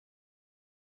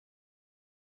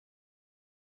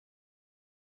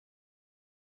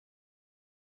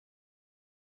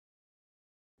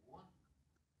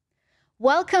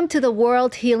Welcome to the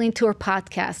World Healing Tour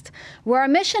podcast, where our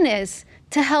mission is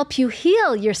to help you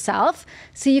heal yourself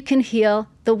so you can heal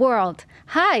the world.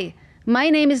 Hi,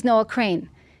 my name is Noah Crane.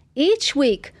 Each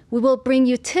week, we will bring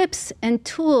you tips and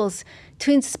tools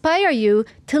to inspire you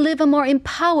to live a more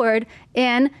empowered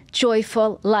and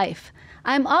joyful life.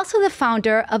 I'm also the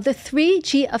founder of the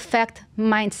 3G Effect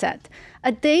Mindset,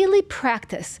 a daily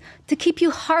practice to keep you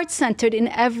heart-centered in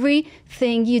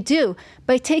everything you do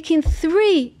by taking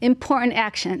 3 important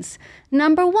actions.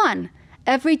 Number 1,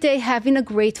 every day having a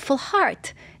grateful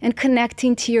heart and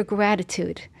connecting to your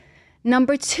gratitude.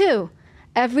 Number 2,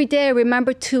 every day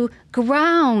remember to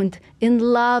ground in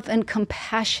love and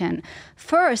compassion.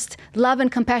 First, love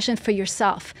and compassion for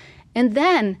yourself. And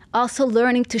then also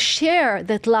learning to share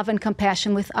that love and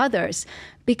compassion with others.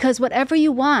 Because whatever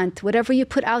you want, whatever you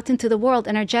put out into the world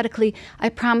energetically, I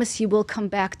promise you will come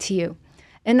back to you.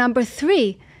 And number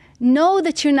 3, know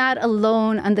that you're not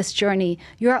alone on this journey.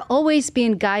 You are always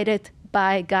being guided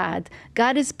by God.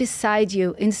 God is beside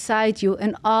you, inside you,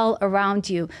 and all around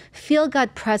you. Feel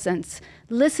God's presence.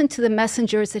 Listen to the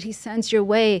messengers that He sends your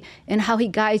way and how He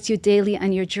guides you daily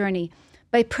on your journey.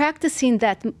 By practicing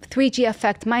that 3G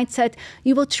Effect mindset,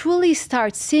 you will truly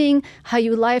start seeing how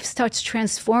your life starts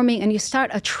transforming and you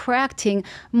start attracting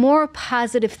more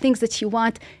positive things that you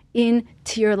want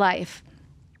into your life.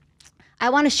 I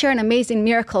want to share an amazing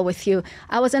miracle with you.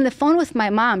 I was on the phone with my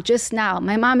mom just now.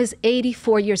 My mom is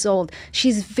 84 years old.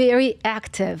 She's very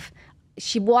active.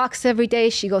 She walks every day.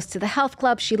 She goes to the health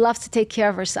club. She loves to take care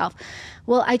of herself.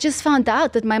 Well, I just found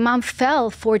out that my mom fell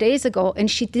 4 days ago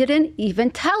and she didn't even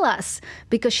tell us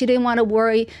because she didn't want to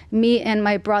worry me and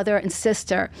my brother and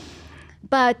sister.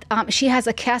 But she has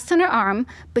a cast on her arm,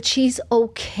 but she's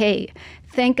okay.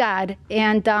 Thank God.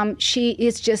 And she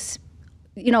is just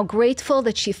grateful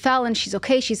that she fell and she's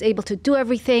okay. She's able to do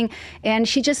everything. And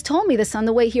she just told me this on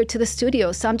the way here to the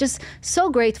studio. So I'm just so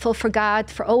grateful for God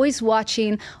for always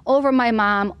watching over my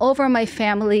mom, over my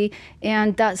family,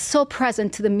 and so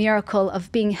present to the miracle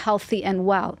of being healthy and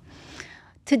well.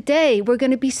 Today, we're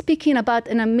going to be speaking about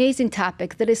an amazing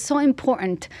topic that is so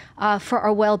important for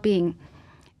our well-being.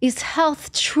 Is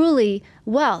health truly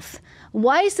wealth?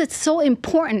 Why is it so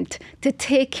important to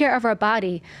take care of our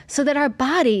body so that our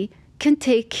body can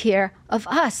take care of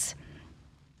us?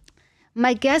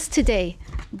 My guest today,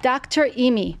 Dr.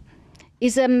 Amy,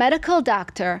 is a medical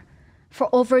doctor for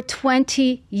over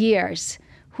 20 years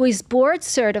who is board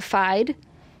certified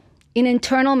in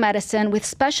internal medicine with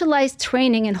specialized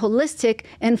training in holistic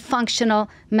and functional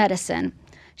medicine.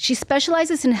 She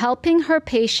specializes in helping her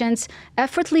patients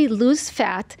effortlessly lose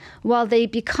fat while they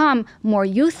become more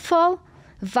youthful,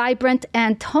 vibrant,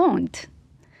 and toned.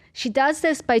 She does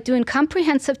this by doing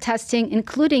comprehensive testing,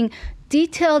 including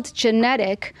detailed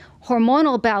genetic,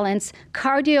 hormonal balance,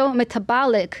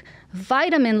 cardiometabolic,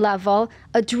 vitamin level,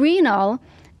 adrenal,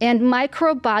 and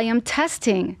microbiome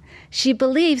testing. She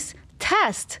believes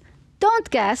test, don't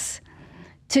guess,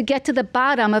 to get to the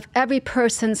bottom of every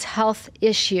person's health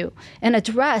issue and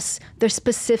address their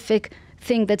specific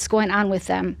thing that's going on with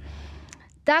them.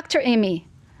 Dr. Amy,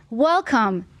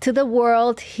 welcome to the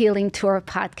World Healing Tour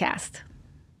podcast.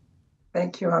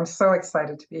 Thank you. I'm so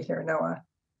excited to be here, Noah.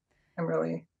 I'm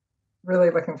really, really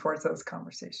looking forward to this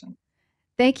conversation.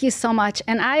 Thank you so much.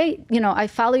 And I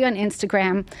follow you on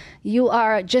Instagram. You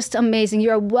are just amazing.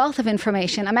 You're a wealth of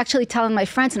information. I'm actually telling my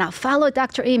friends now, follow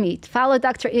Dr. Amy,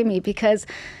 because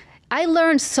I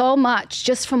learned so much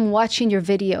just from watching your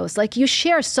videos. Like, you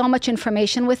share so much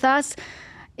information with us,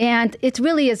 and it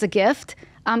really is a gift.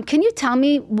 Can you tell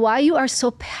me why you are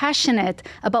so passionate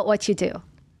about what you do?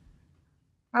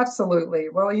 Absolutely.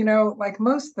 Well, like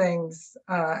most things,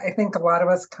 I think a lot of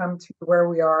us come to where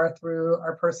we are through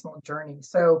our personal journey.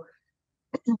 So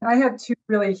I had 2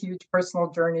 really huge personal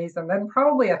journeys, and then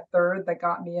probably a third that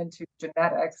got me into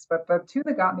genetics. But the 2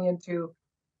 that got me into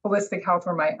holistic health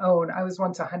were my own. I was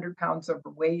once 100 pounds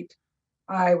overweight.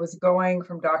 I was going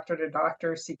from doctor to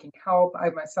doctor seeking help. I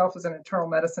myself was an internal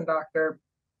medicine doctor,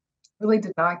 really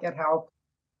did not get help.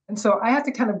 And so I had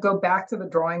to kind of go back to the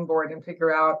drawing board and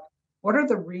figure out, what are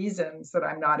the reasons that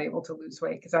I'm not able to lose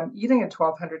weight? Because I'm eating a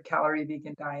 1,200 calorie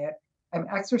vegan diet. I'm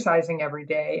exercising every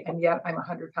day, and yet I'm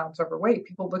 100 pounds overweight.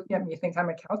 People looking at me think I'm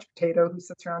a couch potato who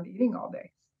sits around eating all day.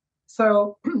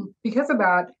 So because of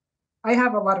that, I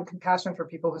have a lot of compassion for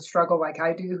people who struggle like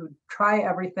I do, who try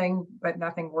everything, but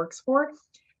nothing works for.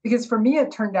 Because for me,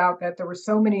 it turned out that there were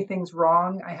so many things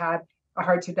wrong. I had a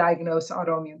hard to diagnose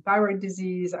autoimmune thyroid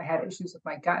disease. I had issues with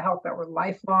my gut health that were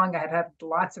lifelong. I had had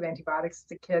lots of antibiotics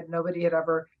as a kid. Nobody had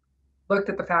ever looked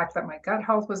at the fact that my gut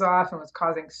health was off and was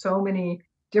causing so many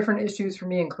different issues for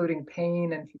me, including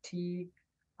pain and fatigue.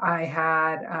 I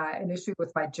had an issue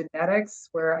with my genetics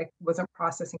where I wasn't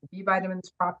processing B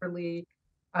vitamins properly.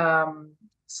 Um,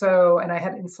 and I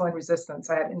had insulin resistance.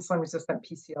 I had insulin resistant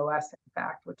PCOS, in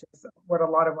fact, which is what a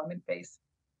lot of women face.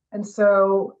 And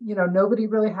so, nobody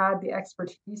really had the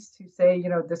expertise to say,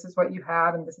 this is what you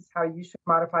have and this is how you should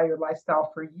modify your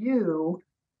lifestyle for you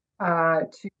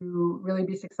to really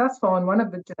be successful. And one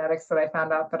of the genetics that I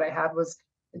found out that I had was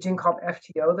a gene called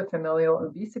FTO, the familial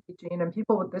obesity gene. And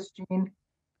people with this gene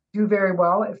do very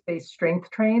well if they strength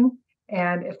train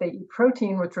and if they eat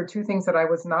protein, which were two things that I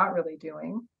was not really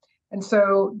doing. And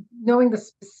so knowing the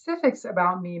specifics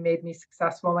about me made me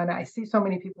successful. And I see so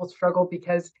many people struggle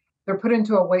because they're put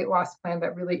into a weight loss plan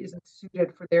that really isn't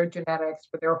suited for their genetics,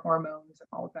 for their hormones and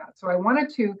all of that. So I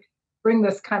wanted to bring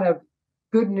this kind of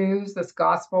good news, this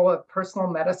gospel of personal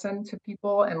medicine to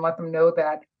people and let them know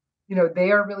that,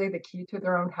 they are really the key to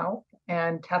their own health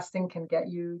and testing can get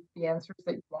you the answers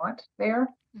that you want there.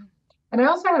 And I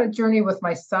also had a journey with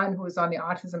my son who was on the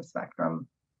autism spectrum.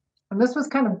 And this was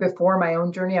kind of before my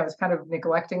own journey. I was kind of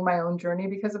neglecting my own journey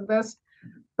because of this.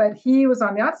 But he was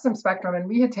on the autism spectrum and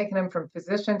we had taken him from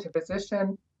physician to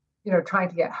physician, trying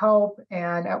to get help.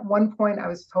 And at one point I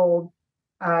was told,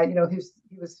 he was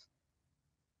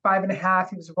 5.5,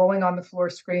 he was rolling on the floor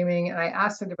screaming. And I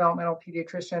asked a developmental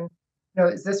pediatrician,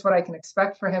 is this what I can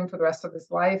expect for him for the rest of his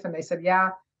life? And they said, yeah,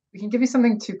 we can give you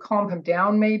something to calm him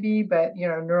down maybe, but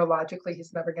neurologically,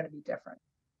 he's never going to be different.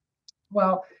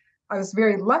 Well, I was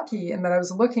very lucky in that I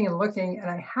was looking and looking, and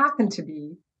I happened to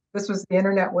be, the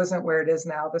internet wasn't where it is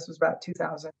now. This was about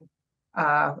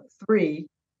 2003.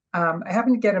 I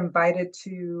happened to get invited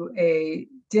to a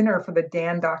dinner for the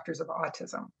Dan Doctors of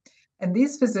Autism. And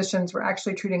these physicians were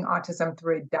actually treating autism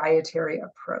through a dietary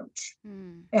approach.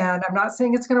 And I'm not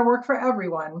saying it's going to work for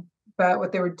everyone, but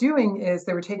what they were doing is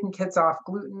they were taking kids off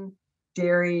gluten,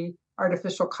 dairy,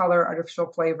 artificial color, artificial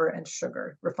flavor, and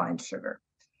sugar, refined sugar.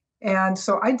 And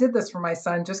so I did this for my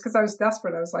son just because I was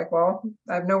desperate. I was like, well,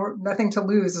 I have nothing to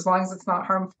lose as long as it's not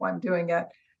harmful. I'm doing it.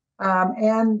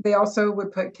 And they also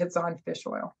would put kids on fish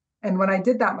oil. And when I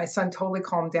did that, my son totally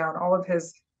calmed down. All of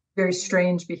his very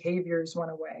strange behaviors went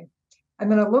away.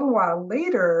 And then a little while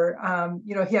later,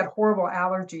 he had horrible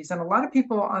allergies. And a lot of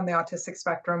people on the autistic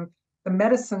spectrum, the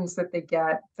medicines that they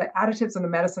get, the additives in the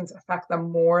medicines affect them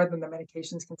more than the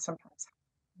medications can sometimes.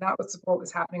 That was what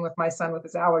was happening with my son with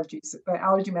his allergies. The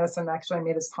allergy medicine actually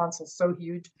made his tonsils so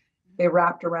huge, they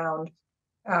wrapped around,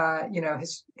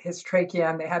 his trachea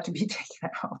and they had to be taken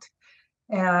out.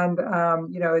 And,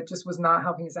 it just was not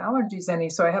helping his allergies any.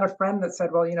 So I had a friend that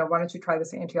said, well, why don't you try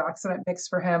this antioxidant mix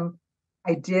for him?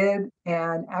 I did.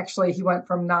 And actually, he went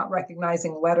from not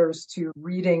recognizing letters to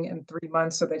reading in 3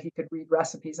 months so that he could read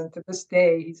recipes. And to this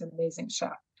day, he's an amazing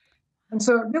chef. And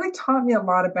so it really taught me a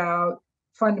lot about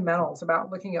fundamentals, about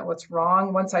looking at what's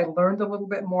wrong. Once I learned a little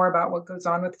bit more about what goes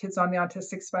on with kids on the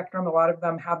autistic spectrum, a lot of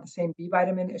them have the same B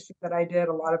vitamin issue that I did.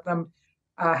 A lot of them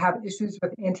have issues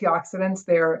with antioxidants.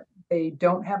 They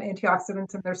don't have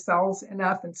antioxidants in their cells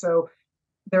enough. And so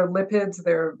their lipids,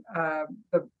 the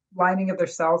lining of their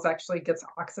cells actually gets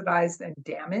oxidized and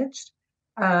damaged.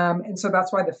 And so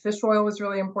that's why the fish oil was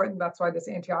really important. That's why this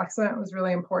antioxidant was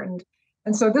really important.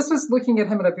 And so this was looking at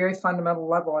him at a very fundamental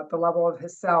level, at the level of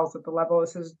his cells, at the level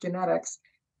of his genetics.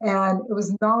 And it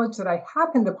was knowledge that I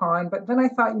happened upon. But then I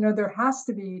thought, there has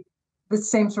to be the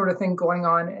same sort of thing going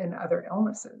on in other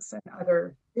illnesses and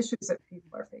other issues that people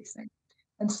are facing.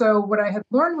 And so what I had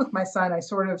learned with my son, I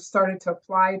sort of started to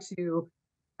apply to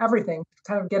everything,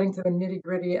 kind of getting to the nitty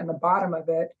gritty and the bottom of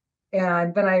it.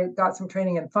 And then I got some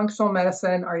training in functional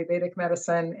medicine, Ayurvedic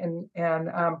medicine,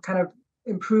 and kind of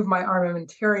improve my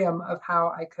armamentarium of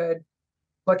how I could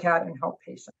look at and help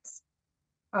patients.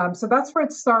 So that's where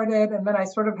it started. And then I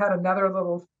sort of had another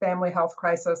little family health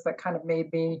crisis that kind of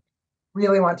made me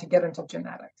really want to get into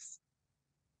genetics.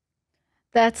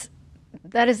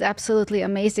 That is absolutely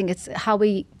amazing. It's how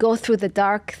we go through the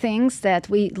dark things that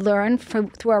we learn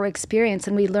through our experience,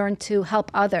 and we learn to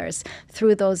help others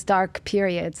through those dark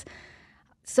periods.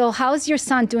 So how's your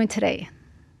son doing today?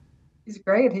 He's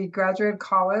great. He graduated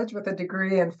college with a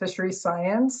degree in fisheries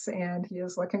science, and he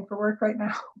is looking for work right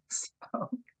now. So,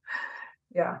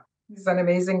 yeah, he's an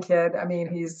amazing kid. I mean,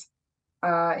 he's,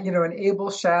 an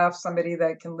able chef, somebody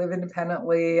that can live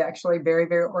independently, actually very,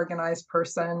 very organized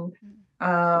person.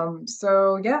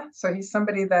 So he's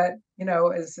somebody that,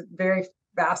 is very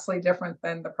vastly different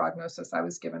than the prognosis I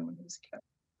was given when he was a kid.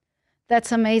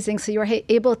 That's amazing. So you're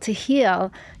able to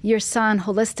heal your son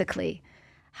holistically.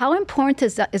 How important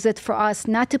is it for us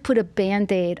not to put a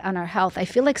Band-Aid on our health? I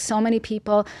feel like so many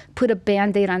people put a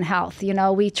Band-Aid on health. You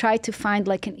know, we try to find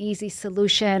like an easy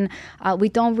solution. We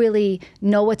don't really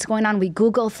know what's going on. We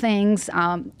Google things.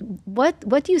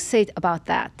 What do you say about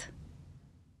that?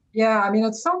 Yeah, I mean,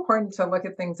 it's so important to look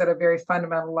at things at a very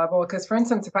fundamental level. Because, for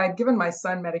instance, if I had given my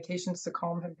son medications to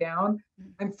calm him down,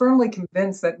 I'm firmly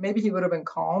convinced that maybe he would have been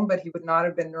calm, but he would not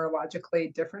have been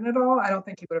neurologically different at all. I don't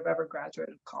think he would have ever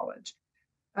graduated college.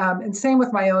 And same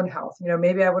with my own health. You know,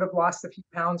 maybe I would have lost a few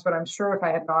pounds, but I'm sure if I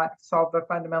had not solved the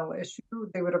fundamental issue,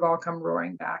 they would have all come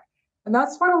roaring back. And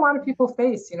that's what a lot of people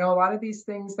face. You know, a lot of these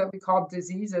things that we call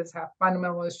diseases have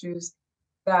fundamental issues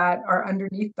that are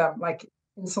underneath them, like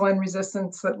insulin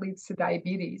resistance that leads to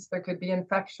diabetes. There could be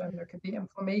infection, there could be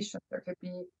inflammation, there could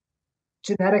be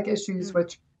genetic issues,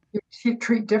 which you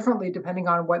treat differently depending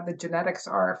on what the genetics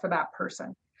are for that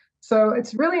person. So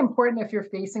it's really important if you're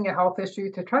facing a health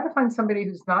issue to try to find somebody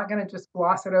who's not going to just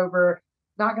gloss it over,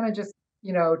 not going to just,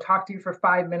 you know, talk to you for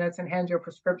 5 minutes and hand you a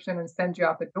prescription and send you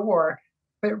out the door,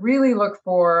 but really look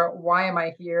for why am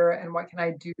I here and what can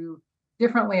I do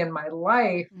differently in my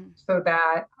life so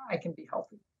that I can be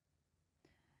healthy.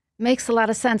 Makes a lot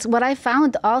of sense. What I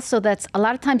found also that's a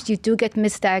lot of times you do get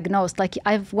misdiagnosed. Like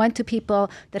I've went to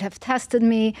people that have tested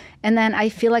me and then I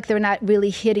feel like they're not really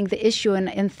hitting the issue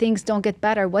and things don't get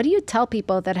better. What do you tell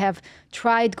people that have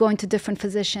tried going to different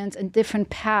physicians and different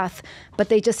paths, but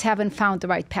they just haven't found the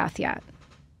right path yet?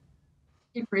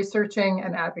 Keep researching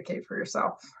and advocate for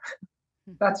yourself.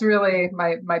 That's really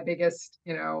my biggest,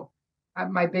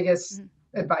 my biggest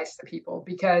advice to people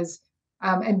because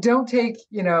and don't take,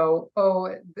 oh,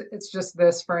 it's just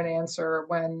this for an answer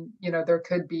when, there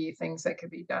could be things that could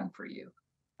be done for you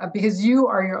because you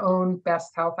are your own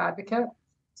best health advocate.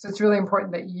 So it's really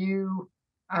important that you,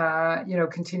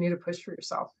 continue to push for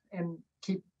yourself and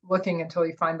keep looking until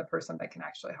you find the person that can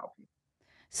actually help you.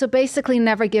 So basically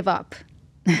never give up.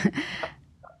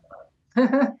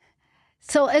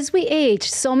 So as we age,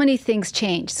 so many things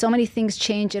change. So many things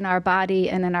change in our body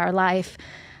and in our life.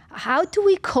 How do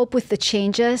we cope with the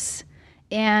changes?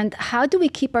 And how do we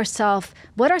keep ourselves,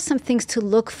 what are some things to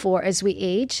look for as we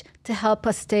age to help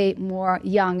us stay more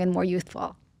young and more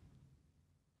youthful?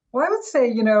 Well, I would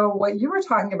say, what you were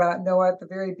talking about, Noah, at the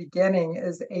very beginning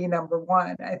is a number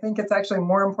one. I think it's actually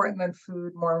more important than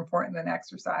food, more important than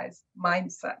exercise,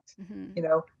 mindset. You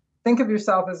know, think of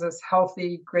yourself as this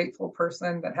healthy, grateful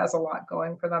person that has a lot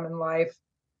going for them in life.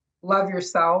 Love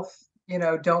yourself.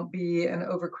 Don't be an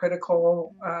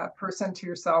overcritical person to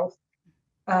yourself.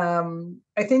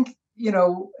 I think,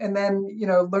 and then,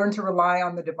 learn to rely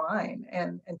on the divine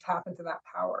and tap into that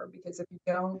power, because if you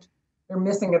don't, you're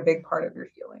missing a big part of your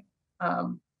healing.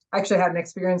 I actually had an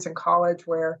experience in college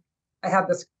where I had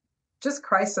this just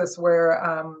crisis where,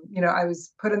 I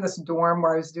was put in this dorm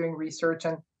where I was doing research,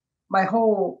 and my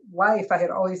whole life, I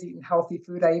had always eaten healthy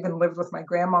food. I even lived with my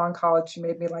grandma in college. She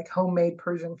made me like homemade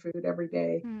Persian food every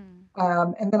day.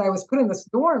 And then I was put in this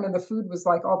dorm and the food was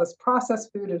like all this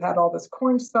processed food. It had all this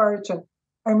cornstarch. And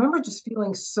I remember just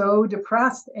feeling so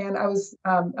depressed. And I was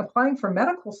applying for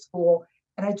medical school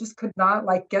and I just could not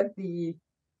like get the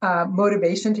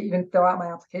motivation to even fill out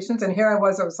my applications. And here I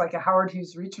was like a Howard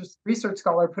Hughes research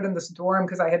scholar put in this dorm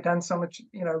because I had done so much,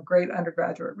 great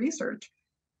undergraduate research.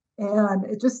 And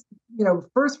it just,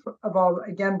 first of all,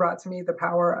 again, brought to me the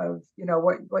power of,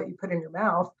 what you put in your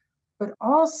mouth. But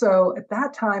also at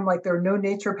that time, like there were no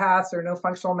naturopaths, there were no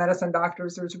functional medicine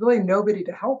doctors. There was really nobody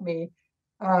to help me.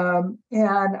 And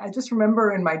I just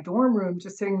remember in my dorm room,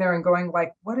 just sitting there and going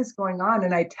like, what is going on?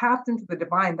 And I tapped into the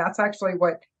divine. That's actually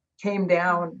what came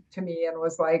down to me and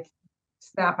was like,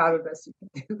 snap out of this, you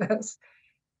can do this.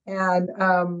 And,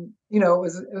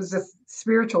 it was this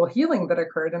spiritual healing that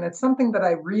occurred. And it's something that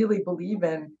I really believe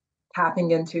in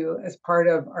tapping into as part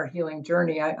of our healing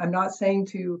journey. I'm not saying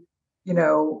to,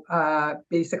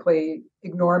 basically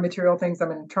ignore material things.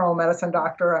 I'm an internal medicine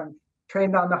doctor. I'm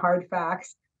trained on the hard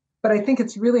facts. But I think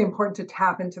it's really important to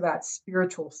tap into that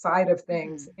spiritual side of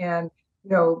things. And,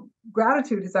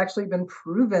 gratitude has actually been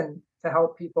proven to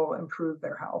help people improve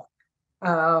their health.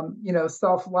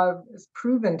 Self-love is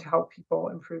proven to help people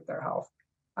improve their health.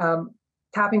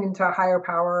 Tapping into a higher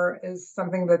power is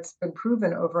something that's been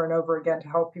proven over and over again to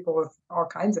help people with all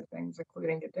kinds of things,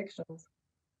 including addictions.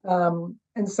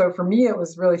 And so for me, it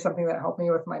was really something that helped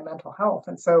me with my mental health.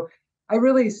 And so I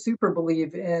really super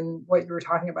believe in what you were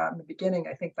talking about in the beginning.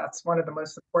 I think that's one of the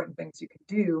most important things you can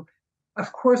do.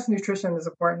 Of course, nutrition is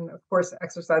important. Of course,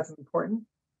 exercise is important.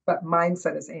 But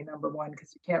mindset is a number one,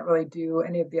 because you can't really do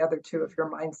any of the other two if your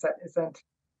mindset isn't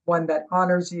one that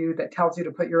honors you, that tells you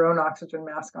to put your own oxygen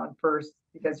mask on first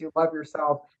because you love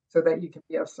yourself, so that you can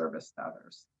be of service to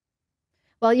others.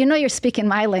 Well, you're speaking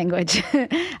my language.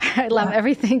 I love Yeah.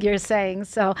 everything you're saying.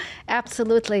 So,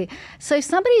 absolutely. So, if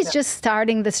somebody's Yeah. just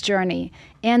starting this journey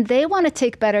and they want to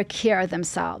take better care of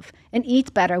themselves and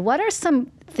eat better, what are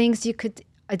some things you could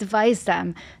advise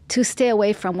them to stay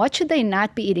away from? What should they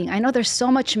not be eating? I know there's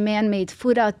so much man-made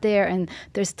food out there and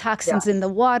there's toxins in the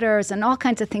Yes. waters and all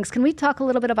kinds of things. Can we talk a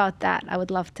little bit about that? I would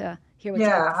love to hear what you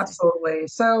have Yeah, to say. absolutely.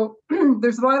 So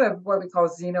there's a lot of what we call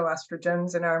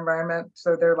xenoestrogens in our environment.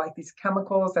 So they're like these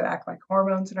chemicals that act like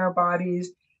hormones in our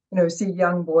bodies. See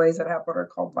young boys that have what are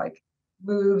called like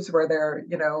moves, where their,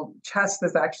 chest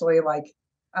is actually like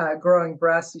growing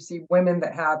breasts. You see women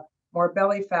that have more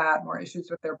belly fat, more issues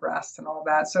with their breasts and all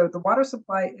that. So the water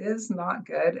supply is not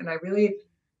good. And I really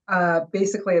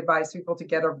basically advise people to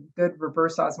get a good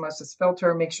reverse osmosis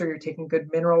filter. Make sure you're taking good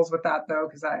minerals with that, though,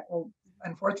 because that will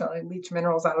unfortunately leach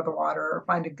minerals out of the water, or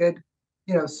find a good,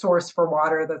 source for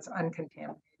water that's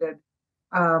uncontaminated.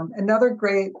 Another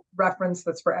great reference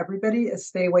that's for everybody is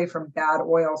stay away from bad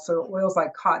oil. So oils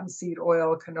like cottonseed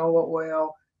oil, canola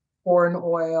oil, corn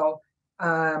oil,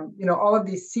 all of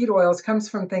these seed oils comes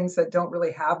from things that don't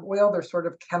really have oil. They're sort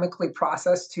of chemically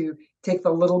processed to take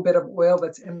the little bit of oil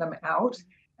that's in them out.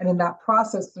 And in that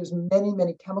process, there's many,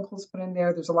 many chemicals put in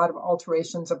there. There's a lot of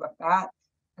alterations of the fat.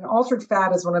 And altered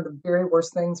fat is one of the very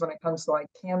worst things when it comes to like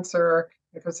cancer,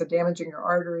 when it comes to damaging your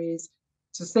arteries.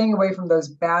 So staying away from those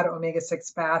bad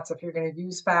omega-6 fats. If you're going to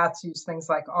use fats, use things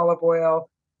like olive oil,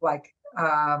 like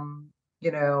avocado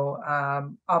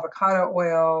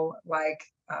oil, like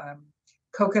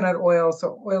coconut oil.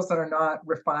 So oils that are not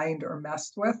refined or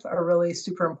messed with are really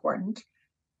super important.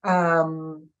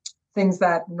 Things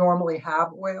that normally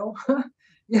have oil,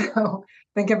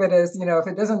 think of it as, if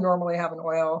it doesn't normally have an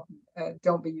oil,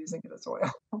 don't be using it as oil.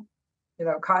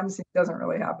 Cottonseed doesn't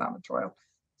really have that much oil.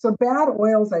 So bad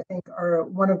oils, I think, are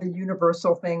one of the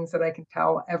universal things that I can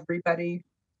tell everybody.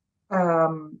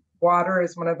 Water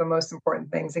is one of the most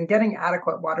important things, and getting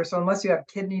adequate water. So unless you have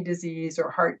kidney disease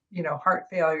or heart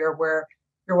failure, where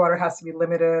your water has to be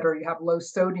limited, or you have low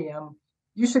sodium,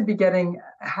 you should be getting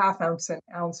a half ounce an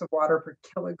ounce of water per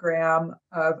kilogram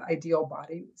of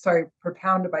per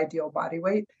pound of ideal body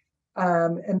weight.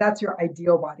 And that's your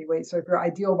ideal body weight. So if your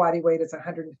ideal body weight is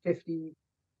 150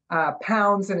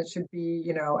 pounds, and it should be,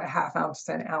 a half ounce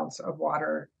to an ounce of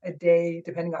water a day,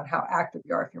 depending on how active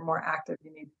you are. If you're more active,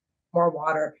 you need more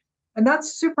water. And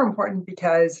that's super important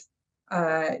because,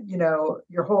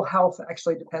 your whole health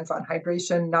actually depends on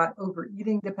hydration. Not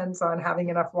overeating depends on having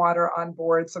enough water on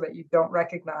board, so that you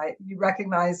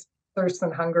recognize thirst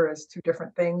and hunger as two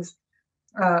different things.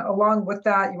 Along with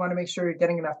that, you want to make sure you're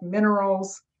getting enough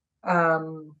minerals.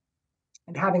 And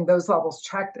having those levels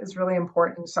checked is really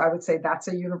important. So I would say that's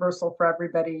a universal for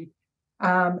everybody.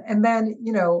 And then,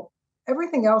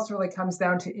 everything else really comes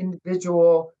down to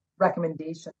individual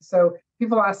recommendations. So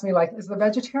people ask me, like, is the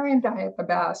vegetarian diet the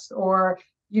best? Or,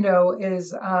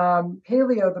 is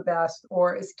paleo the best?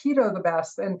 Or is keto the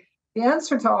best? And the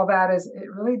answer to all that is it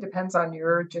really depends on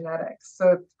your genetics.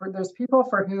 So there's people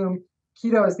for whom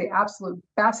keto is the absolute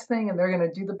best thing, and they're going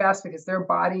to do the best because their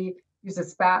body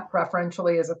uses fat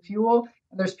preferentially as a fuel.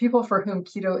 And there's people for whom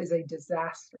keto is a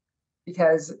disaster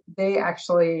because they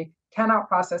actually cannot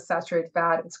process saturated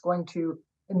fat. It's going to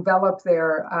envelop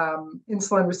their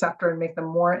insulin receptor and make them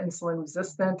more insulin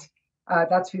resistant.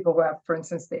 That's people who have, for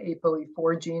instance, the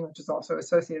ApoE4 gene, which is also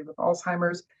associated with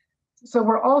Alzheimer's. So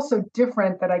we're all so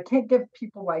different that I can't give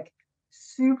people like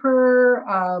super,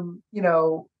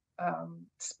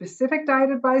 specific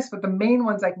diet advice, but the main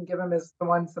ones I can give them is the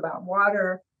ones about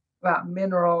water, about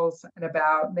minerals, and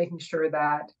about making sure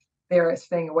that they're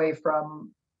staying away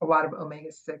from a lot of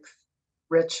omega-6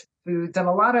 rich foods and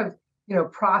a lot of,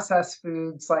 processed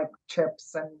foods like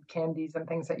chips and candies and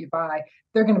things that you buy.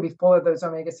 They're going to be full of those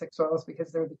omega-6 oils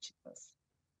because they're the cheapest.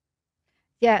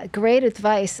 Yeah, great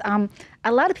advice. A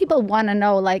lot of people want to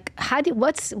know, like,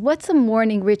 what's a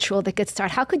morning ritual that gets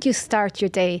started? How could you start your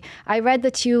day? I read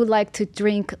that you like to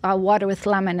drink water with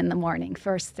lemon in the morning,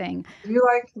 first thing. Do you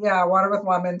like, water with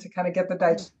lemon to kind of get the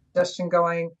digestion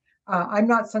going? I'm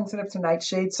not sensitive to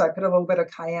nightshade, so I put a little bit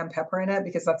of cayenne pepper in it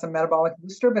because that's a metabolic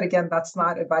booster. But again, that's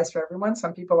not advice for everyone.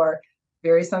 Some people are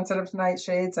very sensitive to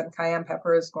nightshades, and cayenne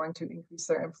pepper is going to increase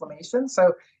their inflammation.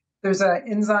 So there's an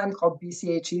enzyme called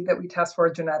BCAE that we test for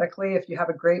genetically. If you have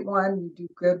a great one, you do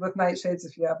good with nightshades.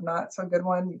 If you have not so good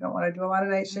one, you don't want to do a lot of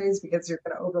nightshades because you're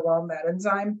going to overwhelm that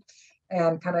enzyme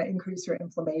and kind of increase your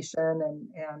inflammation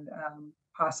and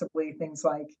possibly things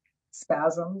like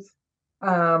spasms.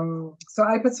 So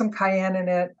I put some cayenne in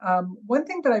it. One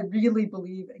thing that I really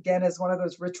believe, again, is one of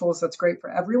those rituals that's great for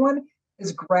everyone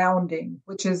is grounding,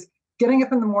 which is getting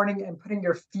up in the morning and putting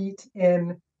your feet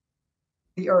in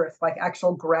the earth, like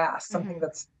actual grass, something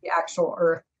that's the actual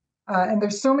earth. And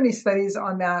there's so many studies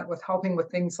on that with helping with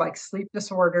things like sleep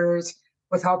disorders,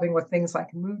 with helping with things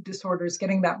like mood disorders.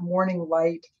 Getting that morning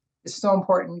light is so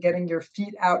important. Getting your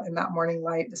feet out in that morning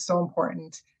light is so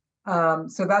important.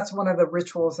 So that's one of the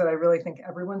rituals that I really think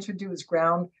everyone should do is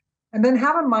ground. And then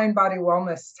have a mind body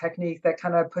wellness technique that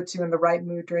kind of puts you in the right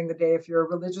mood during the day. If you're a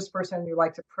religious person, you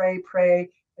like to pray, pray.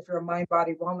 If you're a mind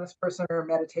body wellness person or a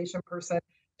meditation person,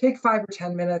 take 5 or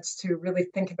 10 minutes to really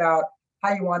think about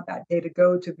how you want that day to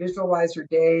go, to visualize your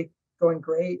day going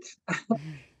great.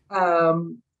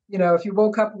 If you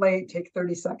woke up late, take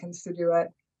 30 seconds to do it.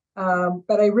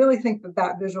 But I really think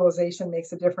that visualization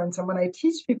makes a difference. And when I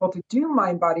teach people to do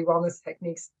mind body wellness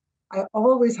techniques, I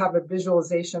always have a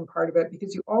visualization part of it,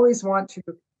 because you always want to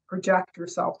project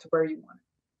yourself to where you want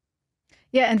it.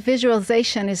 Yeah, and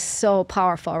visualization is so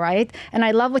powerful, right? And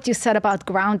I love what you said about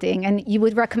grounding. And you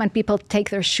would recommend people take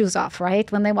their shoes off, right,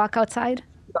 when they walk outside?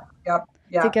 Yep.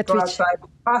 Yeah. Go outside.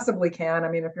 Possibly can. I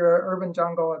mean, if you're an urban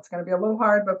jungle, it's going to be a little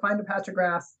hard, but find a patch of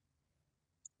grass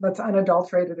that's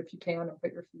unadulterated if you can, and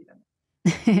put your feet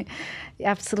in it.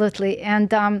 Absolutely.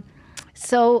 And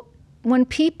so when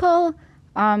people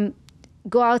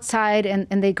go outside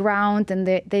and they ground and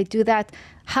they do that,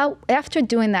 how, after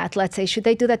doing that, let's say, should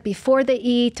they do that before they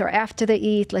eat or after they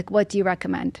eat? Like, what do you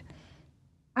recommend?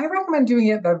 I recommend doing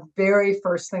it the very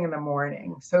first thing in the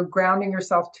morning. So grounding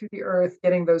yourself to the earth,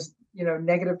 getting those,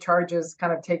 negative charges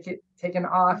kind of taken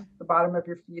off the bottom of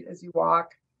your feet as you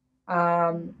walk.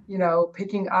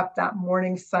 Picking up that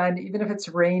morning sun, even if it's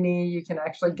rainy, you can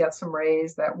actually get some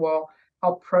rays that will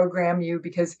help program you,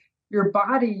 because your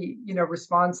body,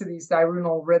 responds to these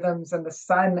diurnal rhythms, and the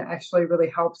sun actually really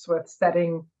helps with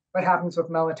setting what happens with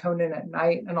melatonin at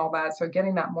night and all that. So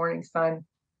getting that morning sun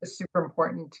is super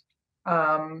important.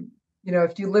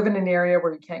 If you live in an area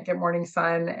where you can't get morning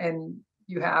sun and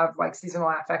you have like seasonal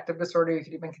affective disorder, you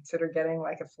could even consider getting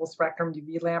like a full spectrum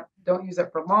UV lamp. Don't use it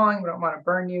for long. We don't want to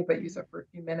burn you, but use it for a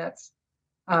few minutes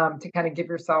to kind of give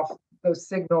yourself those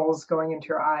signals going into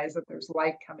your eyes that there's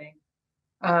light coming.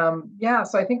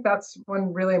 So I think that's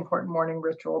one really important morning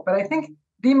ritual. But I think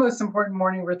the most important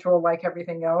morning ritual, like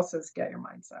everything else, is get your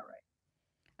mindset right.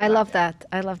 I love that.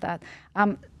 I love that.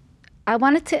 I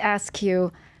wanted to ask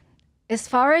you, as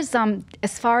far as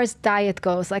diet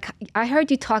goes, like I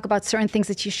heard you talk about certain things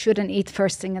that you shouldn't eat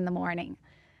first thing in the morning.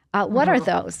 What are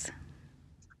those?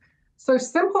 So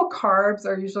simple carbs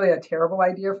are usually a terrible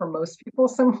idea for most people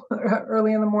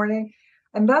early in the morning.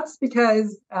 And that's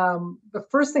because the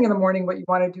first thing in the morning, what you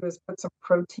want to do is put some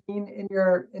protein in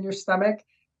your stomach,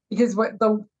 because what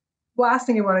the last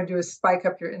thing you want to do is spike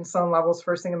up your insulin levels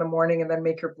first thing in the morning and then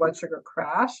make your blood sugar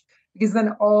crash, because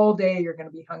then all day you're going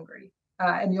to be hungry.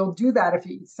 And you'll do that if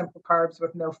you eat simple carbs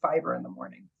with no fiber in the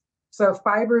morning. So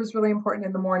fiber is really important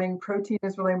in the morning. Protein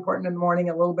is really important in the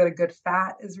morning. A little bit of good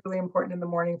fat is really important in the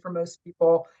morning for most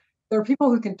people. There are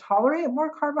people who can tolerate more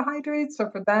carbohydrates.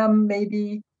 So for them,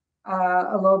 maybe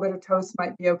a little bit of toast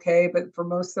might be okay. But for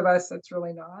most of us, it's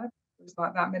really not. There's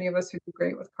not that many of us who do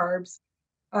great with carbs.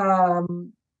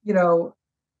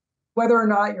 Whether or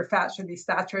not your fat should be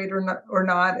saturated or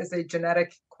not is a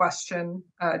genetic question.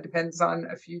 Depends on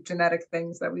a few genetic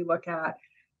things that we look at.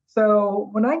 So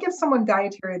when I give someone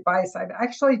dietary advice, I've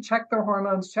actually checked their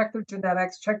hormones, checked their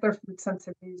genetics, checked their food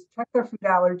sensitivities, checked their food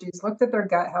allergies, looked at their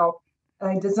gut health, and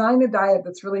I designed a diet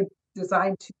that's really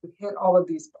designed to hit all of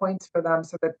these points for them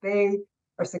so that they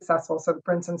are successful. So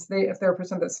for instance, if they're a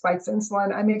person that spikes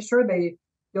insulin, I make sure they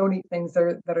don't eat things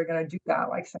that are going to do that,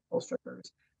 like simple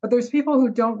sugars. But there's people who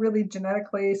don't really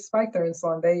genetically spike their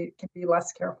insulin. They can be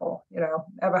less careful. I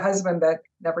have a husband that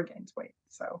never gains weight.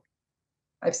 So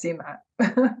I've seen that.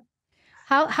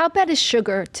 How bad is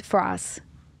sugar for us?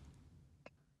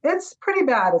 It's pretty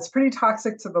bad. It's pretty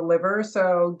toxic to the liver.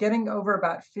 So getting over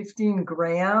about 15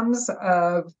 grams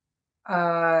of,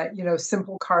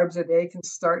 simple carbs a day can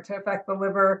start to affect the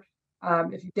liver.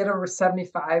 If you get over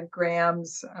 75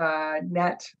 grams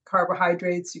net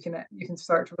carbohydrates, you can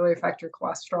start to really affect your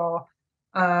cholesterol.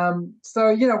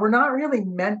 We're not really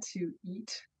meant to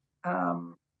eat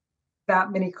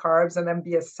that many carbs and then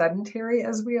be as sedentary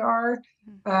as we are.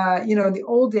 In the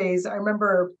old days, I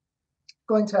remember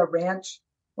going to a ranch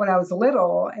when I was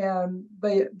little, and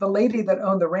the lady that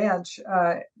owned the ranch,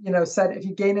 said, if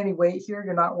you gain any weight here,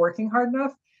 you're not working hard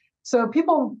enough. So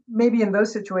people maybe in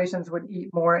those situations would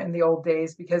eat more in the old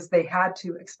days because they had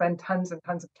to expend tons and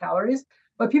tons of calories,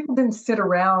 but people didn't sit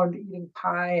around eating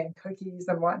pie and cookies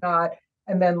and whatnot,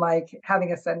 and then like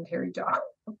having a sedentary job.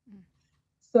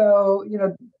 So,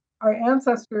 our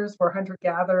ancestors were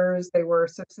hunter-gatherers, they were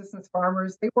subsistence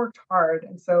farmers, they worked hard.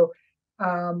 And so,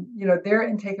 their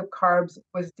intake of carbs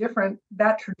was different.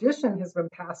 That tradition has been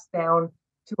passed down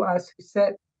to us who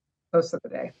sit most of the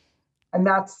day. And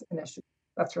that's an issue.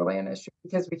 That's really an issue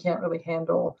because we can't really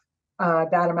handle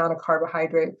that amount of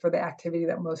carbohydrate for the activity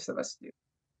that most of us do.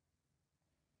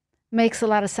 Makes a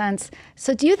lot of sense.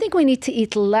 So do you think we need to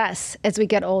eat less as we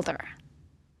get older?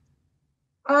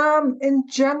 In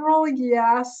general,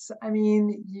 yes. I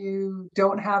mean, you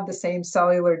don't have the same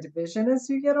cellular division as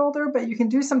you get older, but you can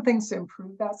do some things to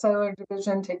improve that cellular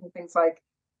division, taking things like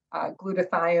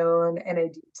glutathione,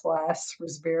 NAD+,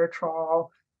 resveratrol,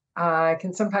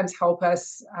 can sometimes help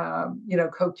us,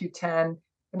 CoQ10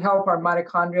 can help our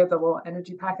mitochondria, the little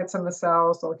energy packets in the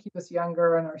cells. They'll keep us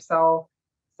younger and our cells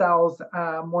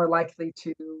more likely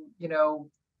to,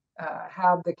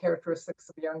 have the characteristics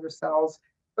of younger cells.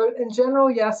 But in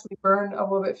general, yes, we burn a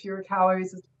little bit fewer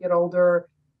calories as we get older.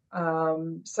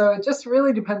 So it just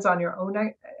really depends on your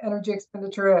own energy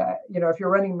expenditure. If you're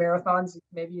running marathons,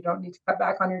 maybe you don't need to cut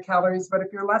back on your calories, but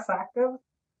if you're less active,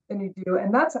 then you do.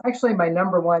 And that's actually my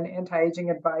number one anti-aging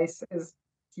advice is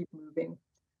keep moving.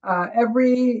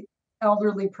 Every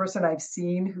elderly person I've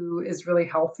seen who is really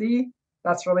healthy,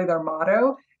 that's really their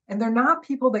motto. And they're not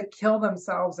people that kill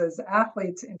themselves as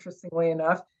athletes, interestingly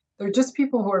enough. They're just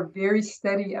people who are very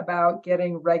steady about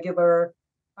getting regular,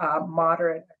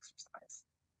 moderate exercise.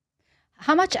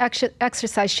 How much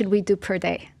exercise should we do per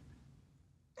day?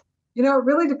 It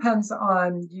really depends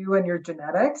on you and your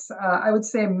genetics. I would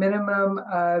say a minimum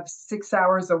of 6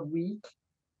 hours a week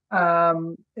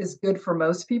is good for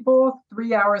most people.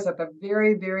 3 hours at the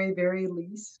very, very, very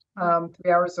least. 3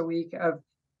 hours a week of,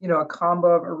 a combo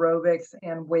of aerobics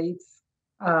and weights.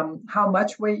 How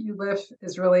much weight you lift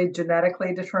is really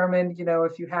genetically determined.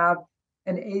 If you have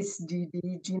an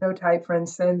ACE-DD genotype, for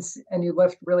instance, and you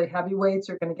lift really heavy weights,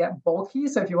 you're going to get bulky.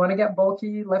 So if you want to get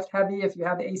bulky, lift heavy. If you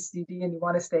have ACE-DD and you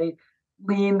want to stay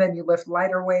lean, then you lift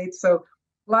lighter weights. So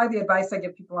a lot of the advice I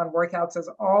give people on workouts is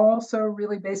also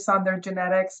really based on their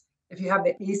genetics. If you have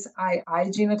the ACE-II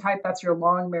genotype, that's your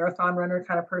long marathon runner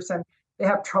kind of person. They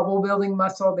have trouble building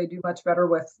muscle. They do much better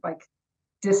with like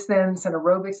distance and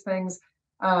aerobics things.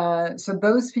 So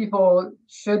those people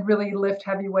should really lift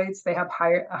heavy weights. They have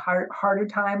a harder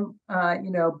time,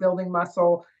 building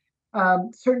muscle.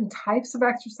 Certain types of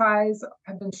exercise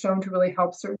have been shown to really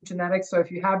help certain genetics. So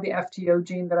if you have the FTO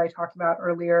gene that I talked about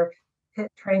earlier, HIIT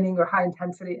training or high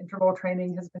intensity interval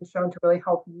training has been shown to really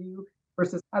help you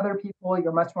versus other people.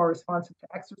 You're much more responsive to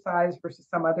exercise versus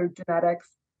some other genetics.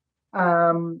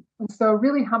 And so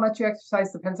really how much you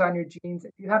exercise depends on your genes.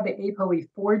 If you have the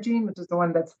ApoE4 gene, which is the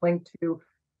one that's linked to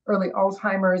early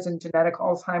Alzheimer's and genetic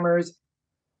Alzheimer's,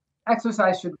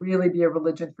 exercise should really be a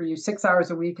religion for you. 6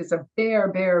 hours a week is a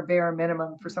bare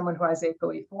minimum for someone who has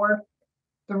ApoE4.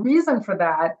 The reason for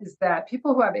that is that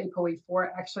people who have ApoE4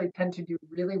 actually tend to do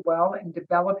really well in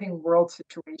developing world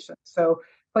situations. So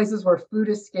places where food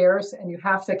is scarce and you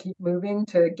have to keep moving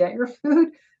to get your food,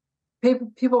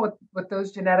 people with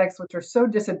those genetics, which are so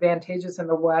disadvantageous in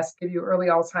the West, give you early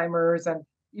Alzheimer's and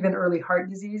even early heart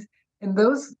disease. In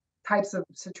those types of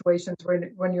situations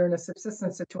when you're in a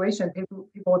subsistence situation, people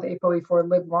with ApoE4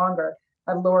 live longer,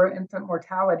 have lower infant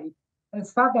mortality. And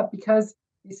it's thought that because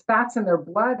these fats in their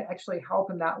blood actually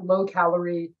help in that low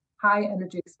calorie, high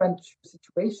energy expenditure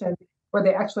situation where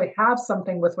they actually have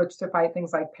something with which to fight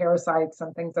things like parasites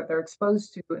and things that they're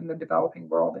exposed to in the developing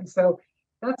world. And so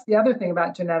that's the other thing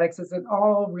about genetics is it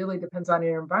all really depends on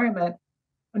your environment.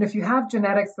 And if you have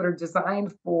genetics that are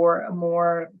designed for a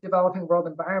more developing world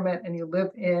environment and you live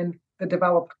in the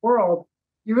developed world,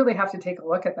 you really have to take a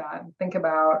look at that and think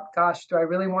about, gosh, do I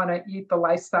really want to eat the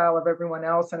lifestyle of everyone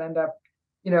else and end up,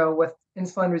 with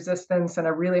insulin resistance and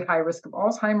a really high risk of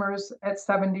Alzheimer's at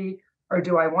 70? Or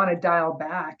do I want to dial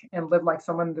back and live like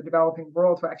someone in the developing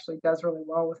world who actually does really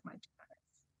well with my genetics?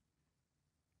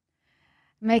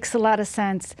 Makes a lot of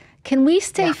sense. Can we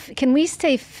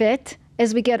stay fit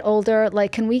as we get older?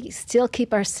 Like, can we still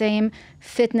keep our same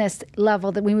fitness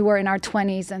level that we were in our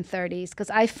 20s and 30s?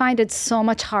 Because I find it so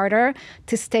much harder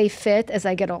to stay fit as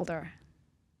I get older.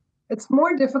 It's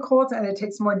more difficult and it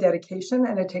takes more dedication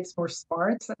and it takes more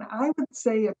smarts. And I would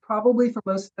say it probably for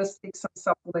most of us takes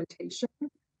some supplementation,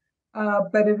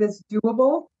 but it is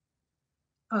doable.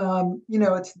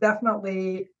 It's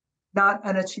definitely not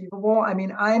unachievable. I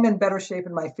mean, I'm in better shape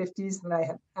in my 50s than I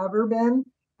have ever been.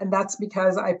 And that's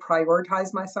because I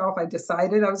prioritized myself. I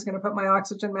decided I was going to put my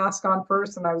oxygen mask on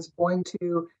first, and I was going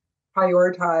to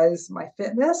prioritize my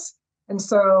fitness. And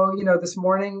so, this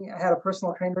morning I had a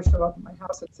personal trainer show up at my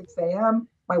house at 6 a.m.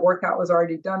 My workout was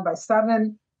already done by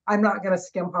 7. I'm not going to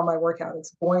skimp on my workout.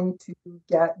 It's going to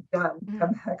get done,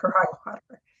 come heck or high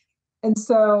water. And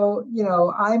so,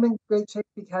 I'm in great shape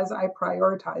because I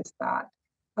prioritize that.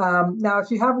 Now,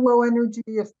 if you have low energy,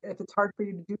 if it's hard for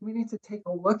you to do, we need to take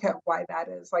a look at why that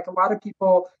is. Like a lot of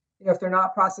people, if they're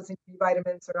not processing B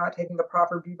vitamins, they're not taking the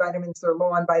proper B vitamins, they're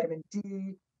low on vitamin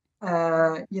D.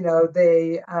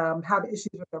 They have issues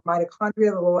with their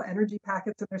mitochondria, the little energy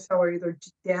packets in their cell are either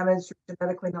damaged or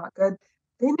genetically not good.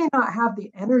 They may not have the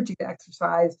energy to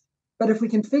exercise, but if we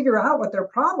can figure out what their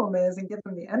problem is and give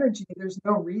them the energy, there's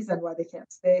no reason why they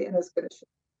can't stay in as good a shape.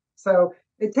 So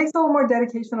it takes a little more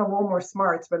dedication, a little more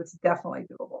smarts, but it's definitely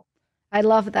doable. I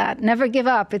love that. Never give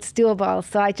up. It's doable.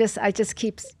 So I just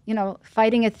keep,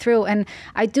 fighting it through. And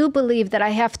I do believe that I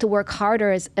have to work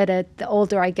harder the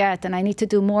older I get. And I need to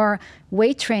do more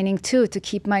weight training too to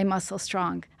keep my muscles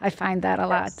strong. I find that a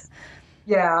lot.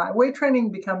 Yeah, weight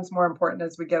training becomes more important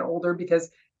as we get older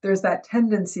because there's that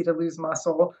tendency to lose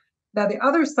muscle. Now, the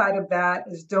other side of that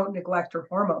is don't neglect your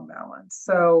hormone balance.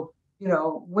 So,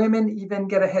 women even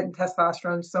get a hit in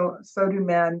testosterone, so do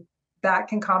men. That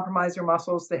can compromise your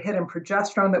muscles. The hit in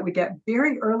progesterone that we get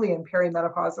very early in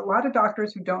perimenopause. A lot of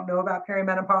doctors who don't know about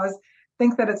perimenopause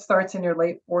think that it starts in your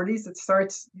late 40s. It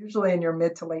starts usually in your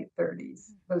mid to late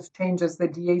 30s. Those changes, the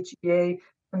DHEA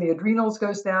when the adrenals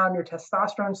goes down, your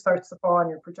testosterone starts to fall, and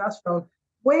your progesterone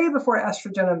way before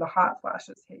estrogen and the hot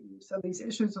flashes hit you. So these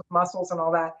issues with muscles and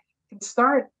all that can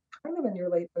start kind of in your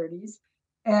late 30s.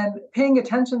 And paying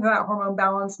attention to that hormone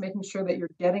balance, making sure that you're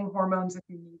getting hormones if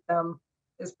you need them,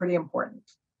 is pretty important.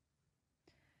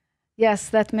 Yes,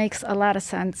 that makes a lot of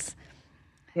sense.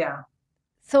 Yeah.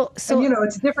 So and,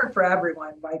 it's different for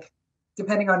everyone, like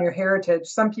depending on your heritage.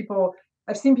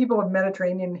 I've seen people of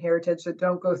Mediterranean heritage that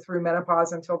don't go through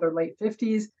menopause until their late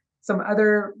 50s. Some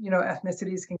other,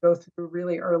 ethnicities can go through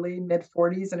really early, mid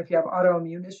 40s. And if you have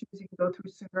autoimmune issues, you can go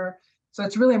through sooner. So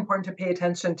it's really important to pay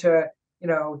attention to,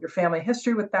 your family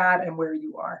history with that and where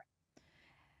you are.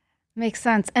 Makes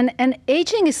sense. And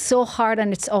aging is so hard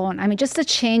on its own. I mean, just the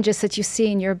changes that you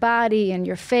see in your body and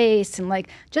your face and like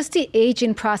just the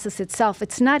aging process itself,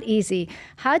 it's not easy.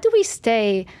 How do we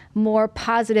stay more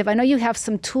positive? I know you have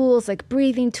some tools like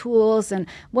breathing tools, and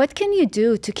what can you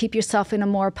do to keep yourself in a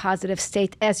more positive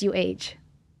state as you age?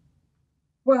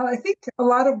 Well, I think a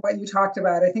lot of what you talked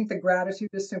about, I think the gratitude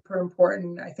is super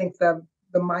important. I think the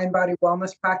mind-body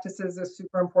wellness practices is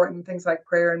super important, things like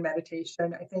prayer and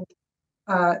meditation. I think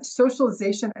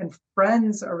socialization and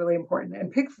friends are really important,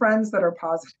 and pick friends that are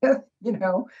positive,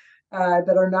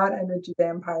 that are not energy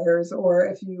vampires. Or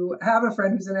if you have a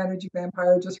friend who's an energy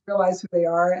vampire, just realize who they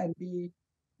are and be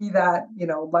that,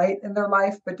 light in their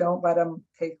life, but don't let them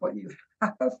take what you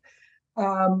have.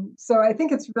 So I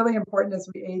think it's really important as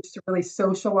we age to really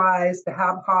socialize, to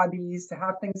have hobbies, to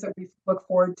have things that we look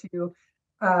forward to.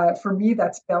 For me,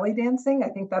 that's belly dancing. I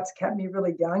think that's kept me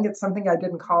really young. It's something I did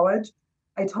in college.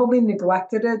 I totally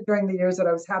neglected it during the years that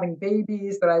I was having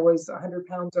babies, that I was 100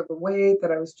 pounds overweight, that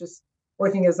I was just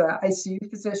working as an ICU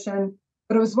physician.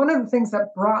 But it was one of the things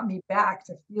that brought me back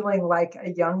to feeling like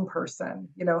a young person,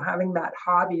 having that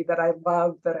hobby that I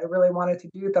loved, that I really wanted to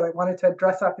do, that I wanted to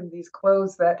dress up in these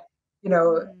clothes that,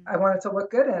 I wanted to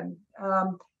look good in.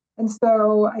 And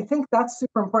so I think that's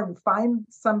super important. Find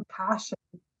some passion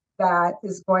that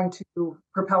is going to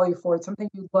propel you forward, something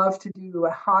you love to do,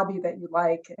 a hobby that you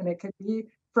like. And it could be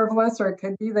frivolous, or it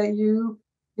could be that you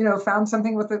found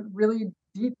something with a really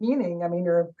deep meaning. I mean,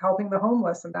 you're helping the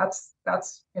homeless, and that's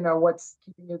what's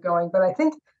keeping you going. But I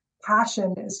think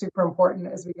passion is super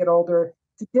important as we get older,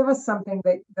 to give us something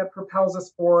that propels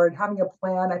us forward, having a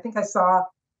plan. I think I saw,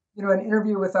 an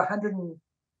interview with a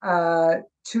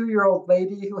 102-year-old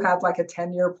lady who had like a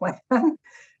 10-year plan.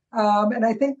 And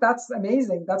I think that's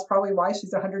amazing. That's probably why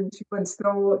she's 102 and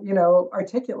still,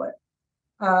 articulate.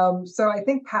 So I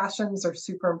think passions are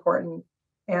super important,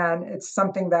 and it's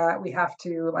something that we have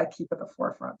to keep at the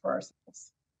forefront for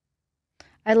ourselves.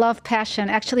 I love passion.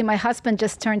 Actually, my husband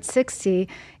just turned 60,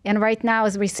 and right now,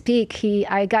 as we speak,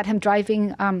 I got him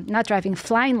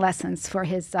flying lessons for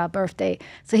his birthday.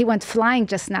 So he went flying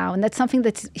just now, and that's something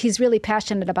that he's really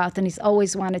passionate about, and he's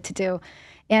always wanted to do.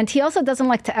 And he also doesn't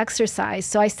like to exercise,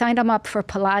 so I signed him up for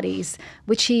Pilates,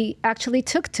 which he actually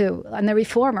took to on the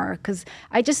Reformer, because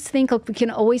I just think we can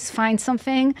always find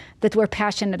something that we're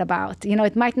passionate about.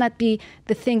 It might not be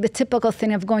the typical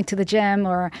thing of going to the gym,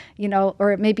 or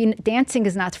maybe dancing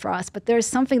is not for us, but there's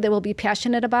something that we'll be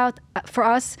passionate about for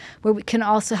us, where we can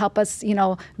also help us,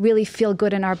 really feel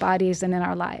good in our bodies and in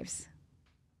our lives.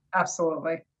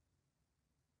 Absolutely.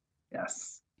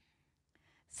 Yes.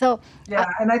 So, Yeah,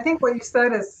 and I think what you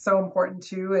said is so important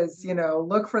too, is,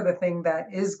 look for the thing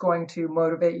that is going to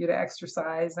motivate you to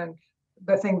exercise and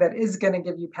the thing that is going to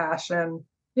give you passion.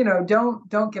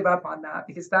 Don't give up on that,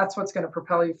 because that's what's going to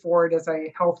propel you forward as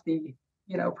a healthy,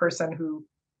 person who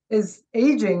is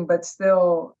aging but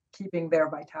still keeping their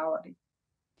vitality.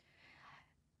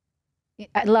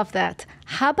 I love that.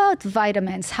 How about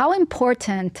vitamins? How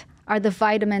important are the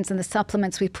vitamins and the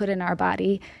supplements we put in our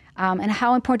body? And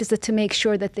how important is it to make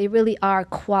sure that they really are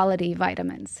quality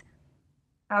vitamins?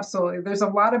 Absolutely. There's a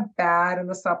lot of bad in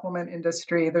the supplement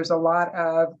industry. There's a lot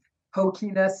of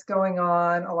hokiness going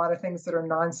on, a lot of things that are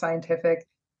non-scientific.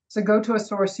 So go to a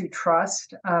source you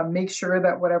trust. Make sure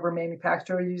that whatever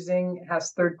manufacturer you're using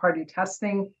has third-party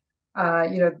testing.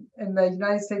 In the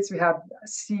United States, we have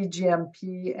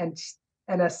CGMP and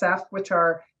NSF, which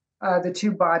are the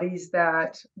two bodies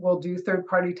that will do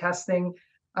third-party testing.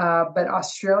 But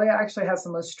Australia actually has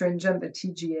the most stringent. The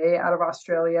TGA out of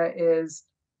Australia is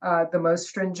the most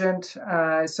stringent.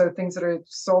 So things that are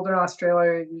sold in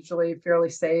Australia are usually fairly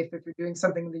safe. If you're doing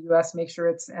something in the US, make sure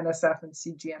it's NSF and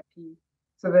CGMP.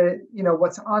 So that,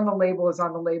 what's on the label is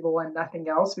on the label and nothing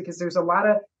else, because there's a lot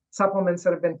of supplements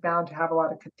that have been found to have a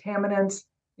lot of contaminants.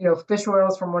 Fish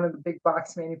oils from one of the big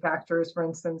box manufacturers, for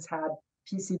instance, had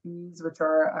PCBs, which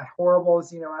are a horrible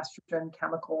xenoestrogen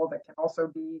chemical that can also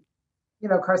be,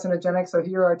 carcinogenic. So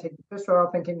here you are taking fish oil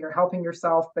thinking you're helping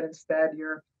yourself, but instead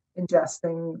you're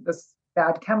ingesting this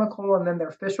bad chemical. And then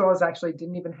their fish oils actually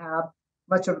didn't even have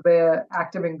much of the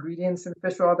active ingredients in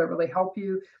fish oil that really help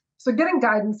you. So getting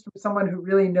guidance from someone who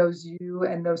really knows you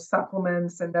and knows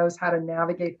supplements and knows how to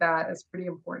navigate that is pretty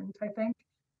important, I think.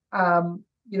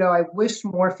 I wish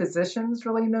more physicians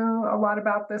really know a lot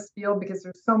about this field, because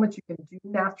there's so much you can do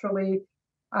naturally.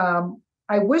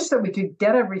 I wish that we could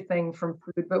get everything from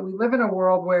food, but we live in a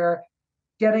world where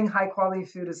getting high quality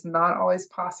food is not always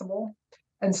possible.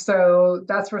 And so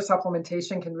that's where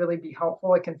supplementation can really be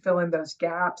helpful. It can fill in those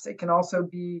gaps. It can also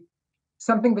be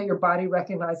something that your body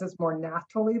recognizes more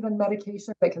naturally than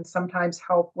medication, that can sometimes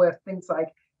help with things like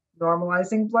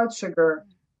normalizing blood sugar,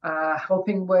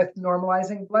 helping with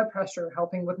normalizing blood pressure,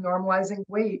 helping with normalizing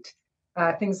weight.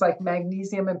 Things like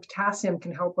magnesium and potassium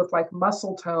can help with like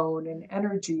muscle tone and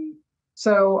energy.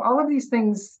 So all of these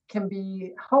things can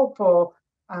be helpful.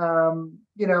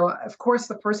 Of course,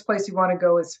 the first place you want to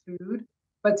go is food.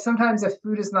 But sometimes if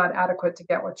food is not adequate to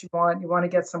get what you want to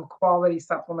get some quality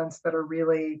supplements that are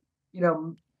really,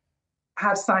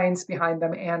 have science behind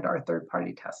them and are third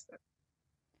party tested.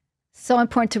 So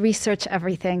important to research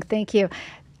everything. Thank you.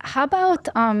 How about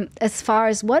as far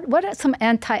as what are some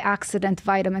antioxidant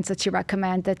vitamins that you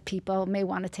recommend that people may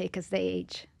want to take as they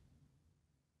age?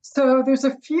 So there's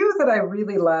a few that I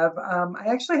really love. I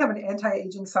actually have an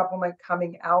anti-aging supplement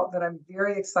coming out that I'm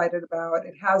very excited about.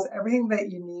 It has everything that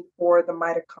you need for the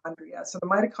mitochondria. So the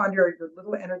mitochondria are your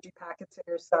little energy packets in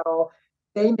your cell.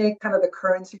 They make kind of the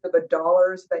currency or the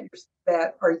dollars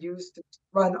that are used to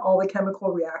run all the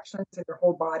chemical reactions in your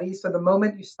whole body. So the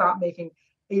moment you stop making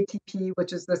ATP,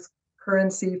 which is this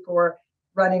currency for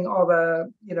running all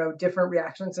the different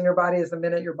reactions in your body, is the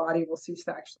minute your body will cease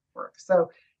to actually work.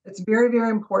 So it's very, very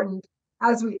important.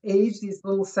 As we age, these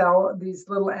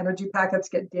little energy packets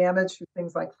get damaged through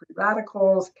things like free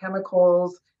radicals,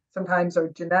 chemicals. Sometimes our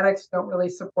genetics don't really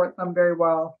support them very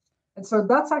well. And so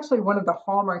that's actually one of the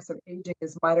hallmarks of aging,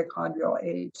 is mitochondrial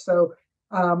age. So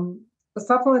the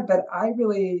supplement that I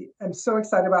really am so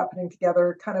excited about putting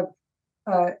together kind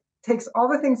of takes all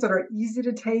the things that are easy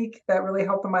to take that really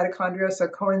help the mitochondria. So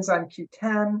coenzyme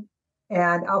Q10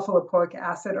 and alpha lipoic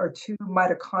acid are two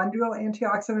mitochondrial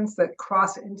antioxidants that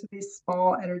cross into these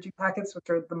small energy packets, which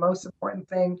are the most important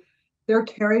thing. They're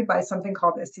carried by something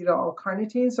called acetyl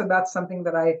L-carnitine. So that's something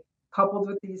that I coupled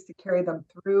with these to carry them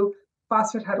through.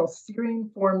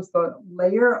 Phosphatidylserine forms the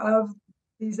layer of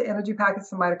these energy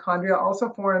packets. The mitochondria also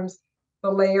forms the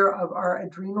layer of our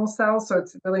adrenal cells. So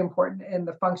it's really important in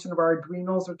the function of our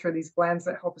adrenals, which are these glands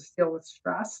that help us deal with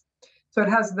stress. So it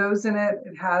has those in it.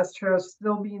 It has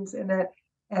pterostilbenes in it,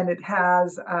 and it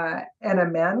has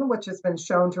NMN, which has been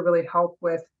shown to really help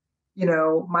with,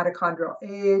 mitochondrial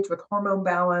age, with hormone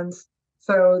balance.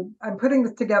 So I'm putting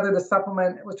this together, the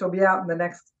supplement, which will be out in the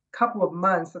next couple of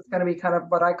months. It's going to be kind of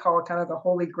what I call kind of the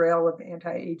holy grail of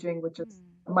anti-aging, which is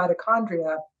the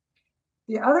mitochondria.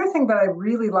 The other thing that I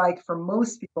really like for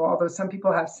most people, although some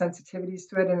people have sensitivities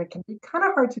to it, and it can be kind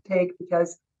of hard to take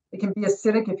because it can be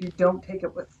acidic if you don't take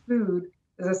it with food,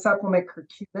 is a supplement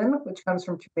curcumin, which comes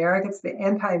from turmeric. It's the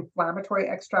anti-inflammatory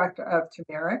extract of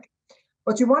turmeric.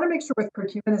 What you want to make sure with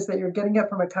curcumin is that you're getting it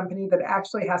from a company that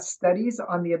actually has studies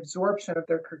on the absorption of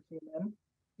their curcumin.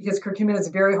 because curcumin is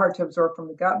very hard to absorb from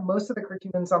the gut. Most of the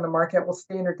curcumins on the market will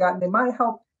stay in your gut, and they might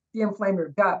help de-inflame your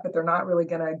gut, but they're not really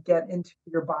going to get into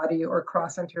your body or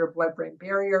cross into your blood-brain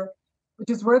barrier, which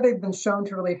is where they've been shown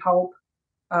to really help.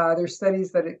 There's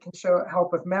studies that it can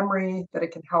help with memory, that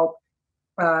it can help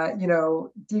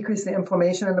decrease the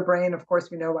inflammation in the brain. Of course,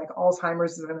 we know like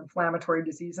Alzheimer's is an inflammatory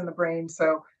disease in the brain.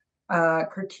 So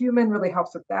curcumin really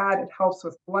helps with that. It helps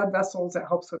with blood vessels. It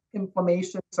helps with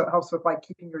inflammation. So it helps with like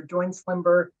keeping your joints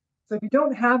limber. So if you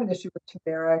don't have an issue with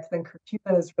turmeric, then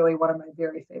curcumin is really one of my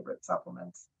very favorite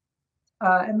supplements.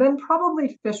 And then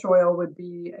probably fish oil would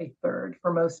be a third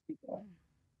for most people.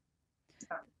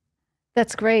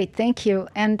 That's great. Thank you.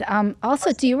 And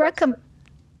also, do you recommend?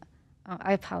 Oh,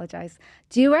 I apologize.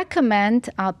 Do you recommend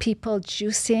people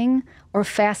juicing or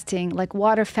fasting, like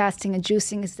water fasting and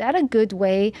juicing? Is that a good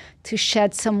way to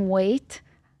shed some weight?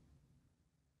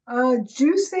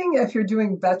 Juicing, if you're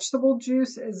doing vegetable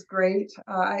juice, is great.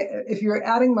 If you're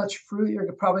adding much fruit,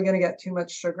 you're probably going to get too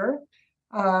much sugar.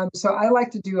 So I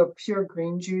like to do a pure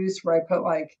green juice where I put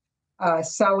like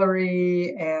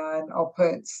celery, and I'll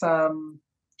put some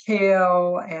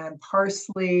kale and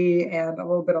parsley and a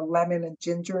little bit of lemon and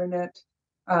ginger in it.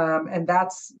 And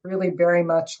that's really very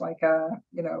much like a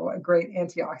great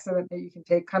antioxidant that you can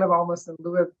take kind of almost in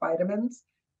lieu of vitamins.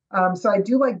 So I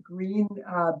do like green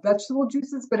vegetable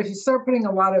juices, but if you start putting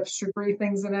a lot of sugary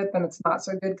things in it, then it's not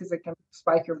so good because it can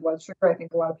spike your blood sugar. I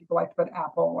think a lot of people like to put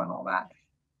apple and all that.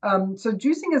 So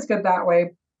juicing is good that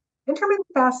way. Intermittent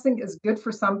fasting is good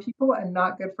for some people and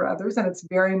not good for others, and it's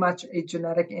very much a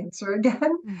genetic answer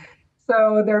again.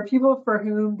 So there are people for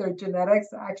whom their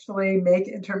genetics actually make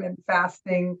intermittent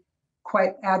fasting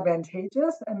quite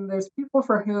advantageous, and there's people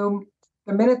for whom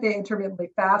the minute they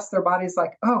intermittently fast, their body's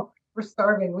like, oh, we're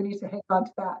starving, we need to hang on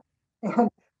to that.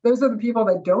 And those are the people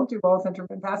that don't do well with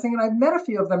intermittent fasting, and I've met a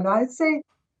few of them. Now, I'd say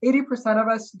 80% of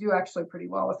us do actually pretty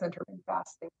well with intermittent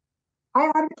fasting. I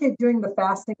advocate doing the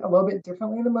fasting a little bit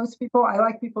differently than most people. I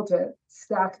like people to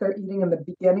stack their eating in the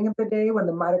beginning of the day when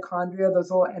the mitochondria,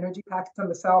 those little energy packets in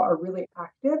the cell, are really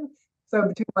active. So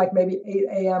between like maybe 8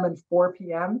 a.m. and 4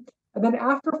 p.m. And then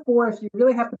after 4, if you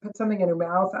really have to put something in your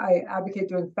mouth, I advocate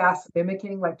doing fast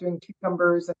mimicking, like doing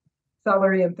cucumbers and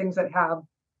celery and things that have,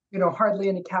 hardly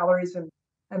any calories, and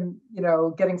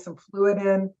getting some fluid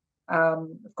in. Of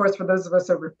course, for those of us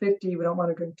over 50, we don't want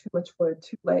to drink too much fluid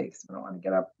too late because we don't want to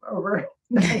get up over.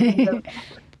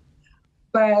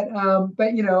 But I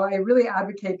really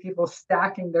advocate people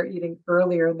stacking their eating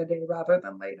earlier in the day rather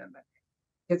than late in the day,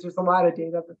 because there's a lot of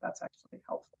data that that's actually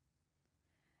helpful.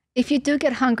 If you do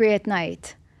get hungry at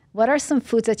night, what are some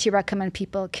foods that you recommend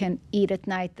people can eat at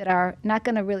night that are not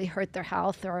going to really hurt their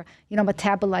health or,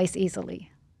 metabolize easily?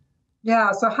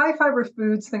 Yeah, so high fiber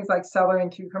foods, things like celery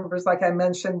and cucumbers, like I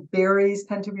mentioned, berries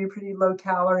tend to be pretty low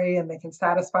calorie and they can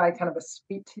satisfy kind of a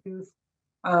sweet tooth.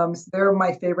 So they're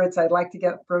my favorites. I like to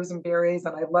get frozen berries,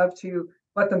 and I love to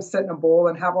let them sit in a bowl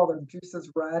and have all their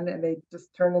juices run, and they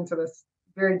just turn into this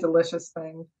very delicious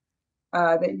thing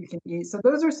that you can eat. So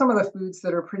those are some of the foods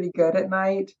that are pretty good at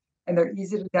night, and they're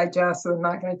easy to digest, so they're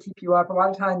not going to keep you up. A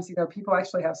lot of times, people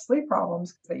actually have sleep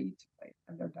problems because they eat too late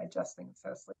and they're digesting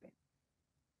instead of sleeping.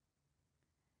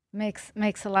 Makes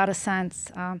a lot of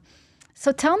sense.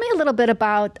 So tell me a little bit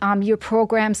about your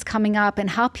programs coming up and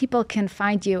how people can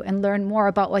find you and learn more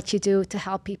about what you do to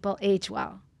help people age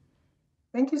well.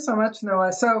 Thank you so much,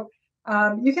 Noah. So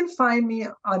you can find me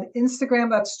on Instagram.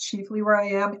 That's chiefly where I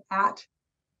am, at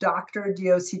Dr.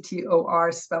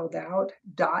 DOCTOR spelled out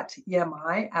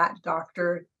 .emi, at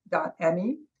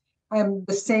doctor.emi. I'm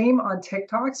the same on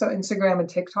TikTok, so Instagram and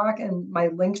TikTok, and my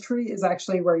link tree is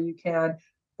actually where you can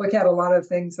look at a lot of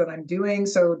things that I'm doing.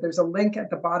 So there's a link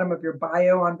at the bottom of your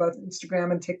bio on both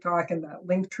Instagram and TikTok, and that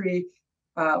link tree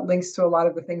links to a lot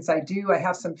of the things I do. I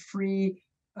have some free,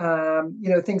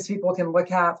 things people can look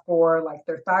at for like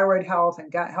their thyroid health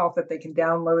and gut health that they can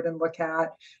download and look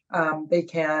at. They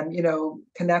can,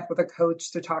 connect with a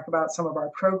coach to talk about some of our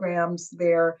programs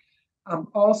there.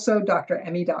 Also,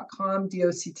 dremi.com,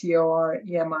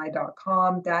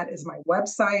 DOCTOREMI.com. That is my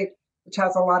website, which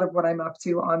has a lot of what I'm up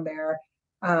to on there.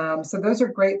 So those are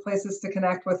great places to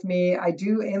connect with me. I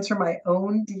do answer my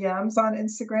own DMs on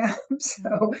Instagram. So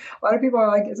a lot of people are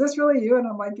like, is this really you? And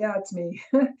I'm like, yeah, it's me.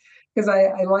 Because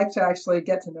I like to actually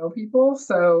get to know people.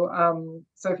 So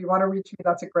if you want to reach me,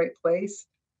 that's a great place.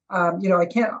 I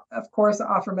can't, of course,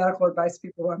 offer medical advice to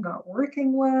people who I'm not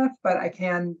working with, but I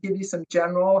can give you some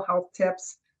general health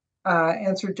tips,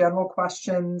 answer general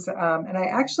questions. And I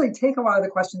actually take a lot of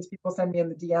the questions people send me in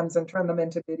the DMs and turn them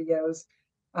into videos.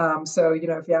 So,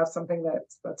 if you have something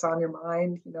that's on your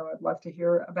mind, I'd love to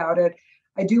hear about it.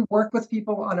 I do work with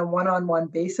people on a one-on-one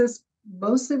basis,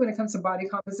 mostly when it comes to body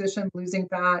composition, losing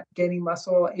fat, gaining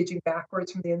muscle, aging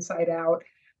backwards from the inside out.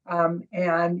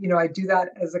 And, I do that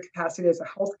as a capacity as a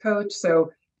health coach.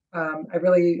 So I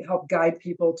really help guide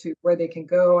people to where they can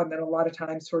go. And then a lot of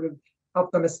times sort of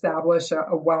help them establish a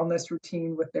wellness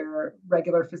routine with their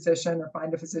regular physician or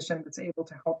find a physician that's able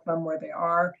to help them where they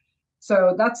are.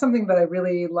 So that's something that I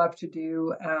really love to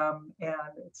do. And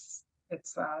it's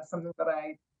something that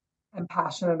I am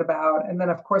passionate about. And then,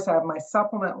 of course, I have my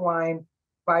supplement line,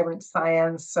 Vibrant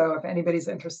Science. So if anybody's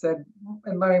interested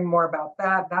in learning more about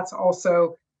that, that's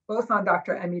also both on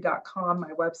dremmy.com,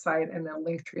 my website, and then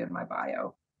Linktree in my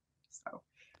bio. So,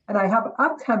 and I have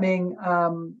upcoming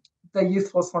the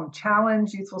Youthful Slim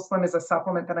Challenge. Youthful Slim is a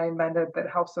supplement that I invented that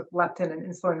helps with leptin and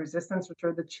insulin resistance, which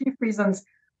are the chief reasons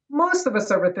most of us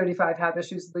over 35 have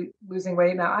issues losing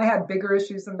weight. Now, I had bigger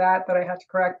issues than that I had to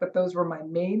correct, but those were my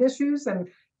main issues. And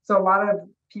so a lot of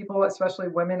people, especially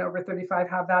women over 35,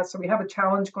 have that. So we have a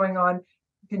challenge going on.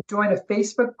 You can join a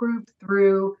Facebook group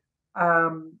through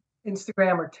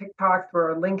Instagram or TikTok through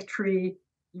our Linktree.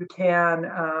 You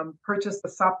can purchase the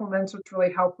supplements, which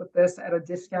really help with this at a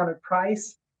discounted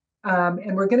price.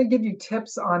 And we're going to give you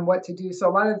tips on what to do. So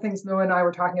a lot of the things Noah and I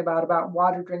were talking about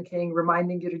water drinking,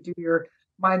 reminding you to do your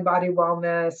mind-body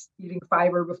wellness, eating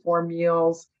fiber before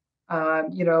meals,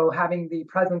 having the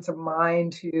presence of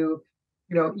mind to,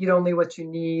 eat only what you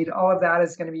need. All of that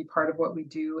is going to be part of what we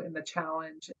do in the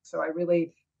challenge. So I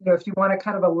really, if you want a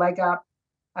kind of a leg up,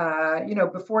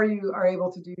 before you are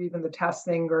able to do even the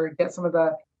testing or get some of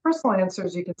the personal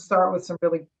answers, you can start with some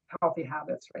really healthy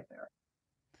habits right there.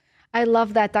 I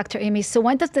love that, Dr. Amy. So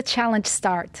when does the challenge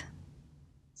start?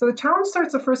 So the challenge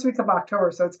starts the first week of October.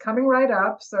 So it's coming right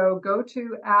up. So go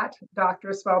to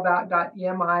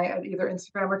 @drspelledout.emi at either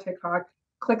Instagram or TikTok.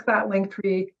 Click that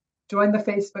Linktree, join the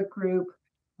Facebook group,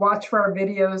 watch for our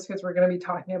videos because we're going to be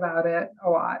talking about it a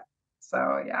lot.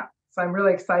 So yeah, so I'm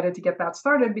really excited to get that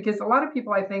started because a lot of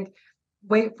people, I think,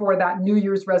 wait for that New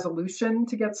Year's resolution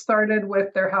to get started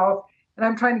with their health. And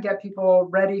I'm trying to get people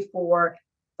ready for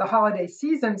the holiday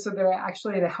season so they're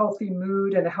actually in a healthy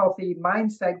mood and a healthy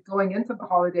mindset going into the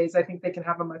holidays. I think they can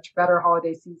have a much better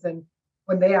holiday season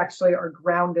when they actually are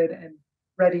grounded and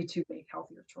ready to make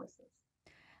healthier choices.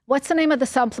 What's the name of the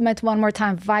supplement one more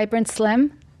time? Vibrant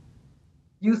Slim?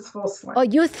 Youthful Slim. Oh,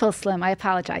 Youthful Slim. I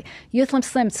apologize. Youthful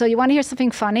Slim. So you want to hear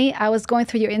something funny? I was going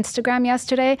through your Instagram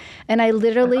yesterday, and I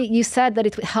literally, you said that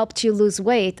it helped you lose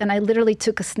weight, and I literally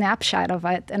took a snapshot of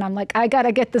it, and I'm like, I got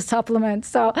to get the supplement.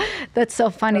 So that's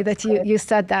so funny that you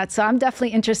said that. So I'm definitely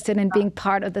interested in being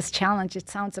part of this challenge. It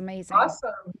sounds amazing. Awesome.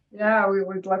 Yeah, we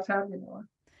would love to have you more.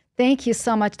 Thank you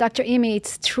so much, Dr. Amy.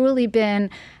 It's truly been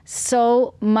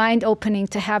so mind-opening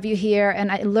to have you here,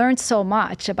 and I learned so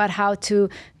much about how to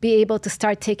be able to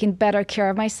start taking better care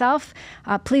of myself.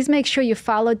 Please make sure you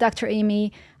follow Dr.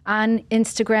 Amy on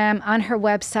Instagram, on her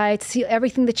website, see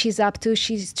everything that she's up to.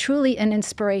 She's truly an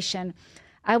inspiration.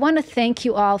 I want to thank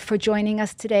you all for joining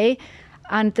us today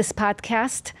on this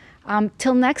podcast.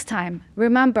 Till next time,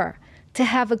 remember to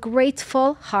have a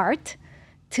grateful heart,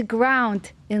 to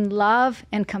ground in love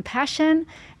and compassion,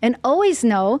 and always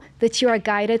know that you are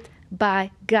guided by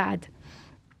God.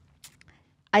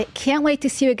 I can't wait to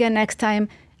see you again next time.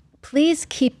 Please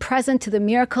keep present to the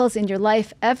miracles in your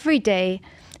life every day.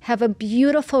 Have a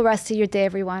beautiful rest of your day,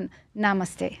 everyone.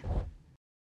 Namaste.